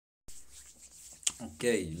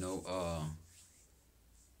Okay,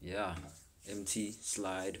 yeah, Emtee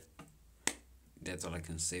slide. That's all I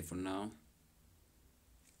can say for now.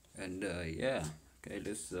 And yeah, okay,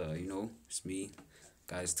 let's it's me,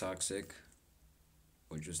 guys toxic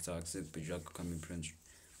or just toxic, but y'all can call me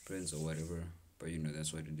Prince or whatever. But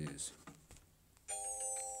that's what it is.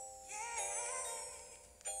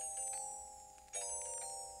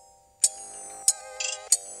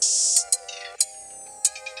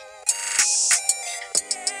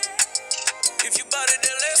 If you bought it,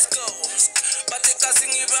 then let's go. Patika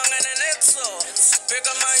singi bang and an exo. Pick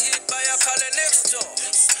up my hit by a color next door.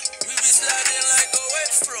 We be sliding like a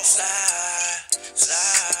wet fro. Slide,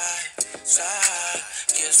 slide, slide.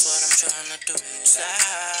 Guess what I'm trying to do?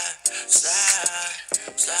 Slide, slide,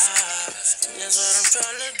 slide. Guess what I'm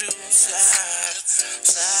trying to do? Slide,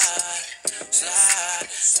 slide, slide.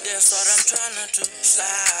 That's what I'm trying to do.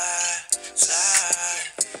 Slide,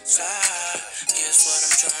 slide, slide. Guess what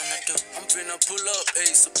I'm trying to do? I'm finna pull up,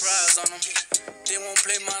 ayy, surprise on them. They won't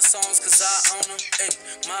play my songs cause I own them, ayy.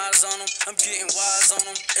 Miles on them, I'm getting wise on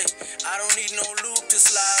them, ayy. I don't need no loop to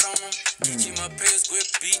slide on them. Teaching my peers grip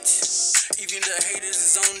beat. Even the haters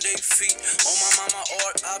is on their feet. On my mama,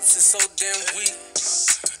 all ops is so damn weak.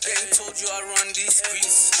 They ain't told you I run these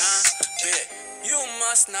streets, huh? Bet. You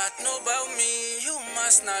must not know about me. You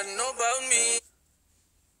must not know about me.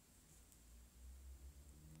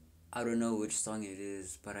 I don't know which song it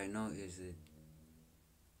is, but I know is it.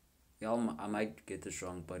 Y'all, I might get this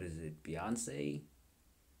wrong, but is it Beyonce?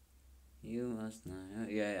 You must know.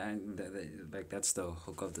 Yeah, like that's the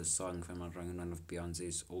hook of the song. If I'm not wrong, in one of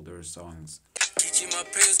Beyonce's older songs. Teaching my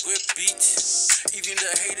peers grip beat. Even the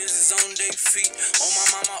haters is on their feet. On my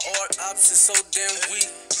mama, all ops is so damn weak.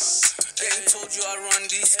 They ain't told you I run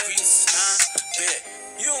these streets, huh? Bet.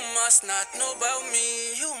 You must not know about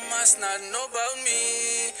me. You must not know about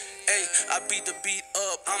me. Hey, I beat the beat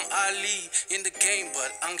up. I'm Ali in the game,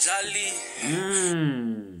 but I'm Jolly.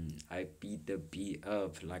 I beat the beat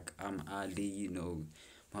up like I'm Ali,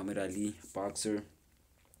 Muhammad Ali, boxer,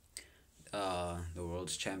 the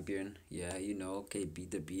world's champion. Yeah, okay,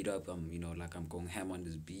 beat the beat up. Like I'm going ham on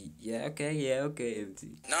this beat. Yeah, okay,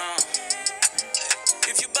 Emtee. No.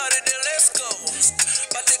 If you bought it, then let's go.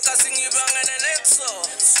 Patika singi bang and an exo.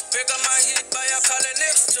 Pick up my hit by a color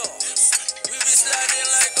next door. We be sliding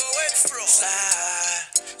like a wet fro.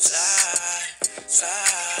 Slide, slide,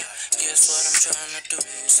 slide. Guess what I'm trying to do?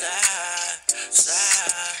 Slide,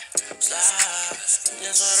 slide, slide.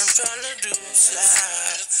 Guess what I'm trying to do?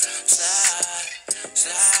 Slide, slide,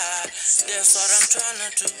 slide. That's what I'm trying to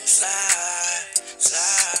do. Slide,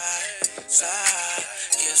 slide, slide.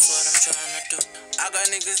 Guess what I'm trying to do? I got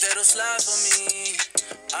niggas that'll slide for me.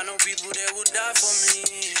 I know people that will die for me.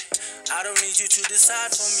 I don't need you to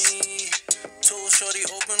decide for me. Told shorty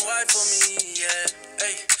open wide for me, yeah.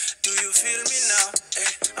 Hey, do you feel me now?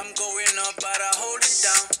 Hey, I'm going up, but I hold it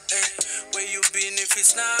down. Hey, where you been if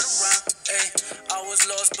it's not around? Hey, I was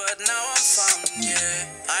lost, but now I'm found, yeah.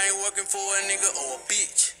 I ain't working for a nigga or a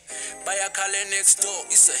bitch. Buy a collar next door,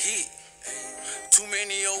 it's a hit. Too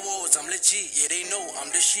many awards, I'm legit. Yeah, they know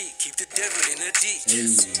I'm the shit. Keep the devil in the ditch.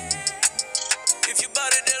 If you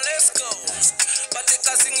bought it, then let's go.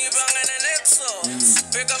 Patika singi bang and an exo.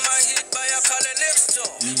 Pick up my hit by a color next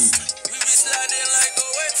door. We be sliding like a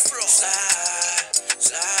wet fro. Slide,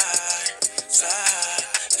 slide, slide.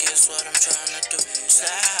 Guess what I'm trying to do?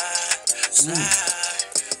 Slide, slide,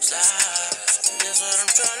 slide. Guess what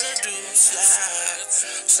I'm trying to do? Slide,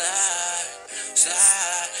 slide,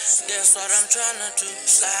 slide. That's what I'm trying to do.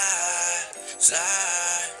 Slide,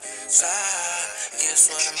 slide, slide.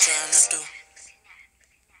 Guess what I'm trying to do?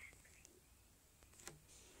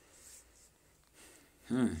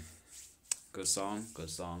 Good song, good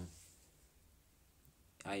song.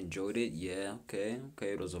 I enjoyed it. Yeah, okay,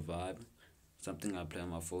 it was a vibe. Something I play on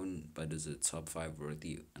my phone, but is it top 5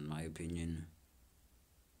 worthy in my opinion?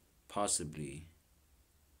 Possibly.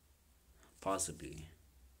 Possibly.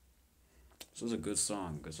 This was a good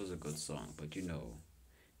song. But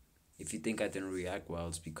if you think I didn't react well,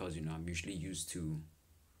 it's because I'm usually used to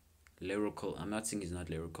lyrical. I'm not saying he's not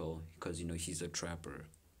lyrical because he's a trapper.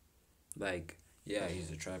 Like, yeah, he's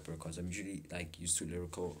a trapper because I'm usually like used to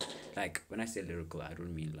lyrical. Like, when I say lyrical, I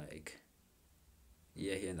don't mean like,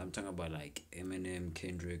 yeah, I'm talking about like Eminem,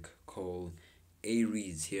 Kendrick, Cole,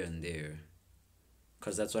 Aries here and there,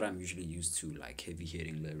 because that's what I'm usually used to, like heavy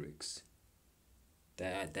hitting lyrics.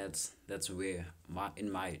 That's where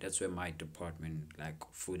my department like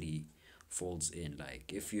fully folds in.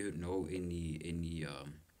 Like, if you know any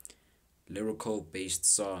lyrical based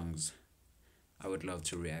songs, I would love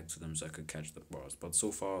to react to them so I could catch the bars. But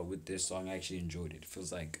so far with this song, I actually enjoyed it. It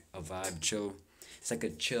feels like a vibe, chill. It's like a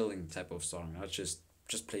chilling type of song. Not just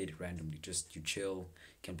play it randomly. Just you chill.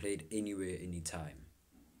 Can play it anywhere, anytime.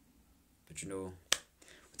 But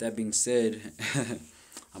with that being said,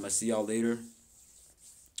 I'ma see y'all later.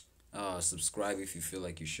 Subscribe if you feel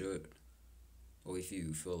like you should, or if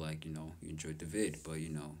you feel like you enjoyed the vid. But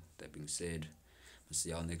that being said, I'll see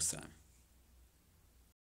y'all next time.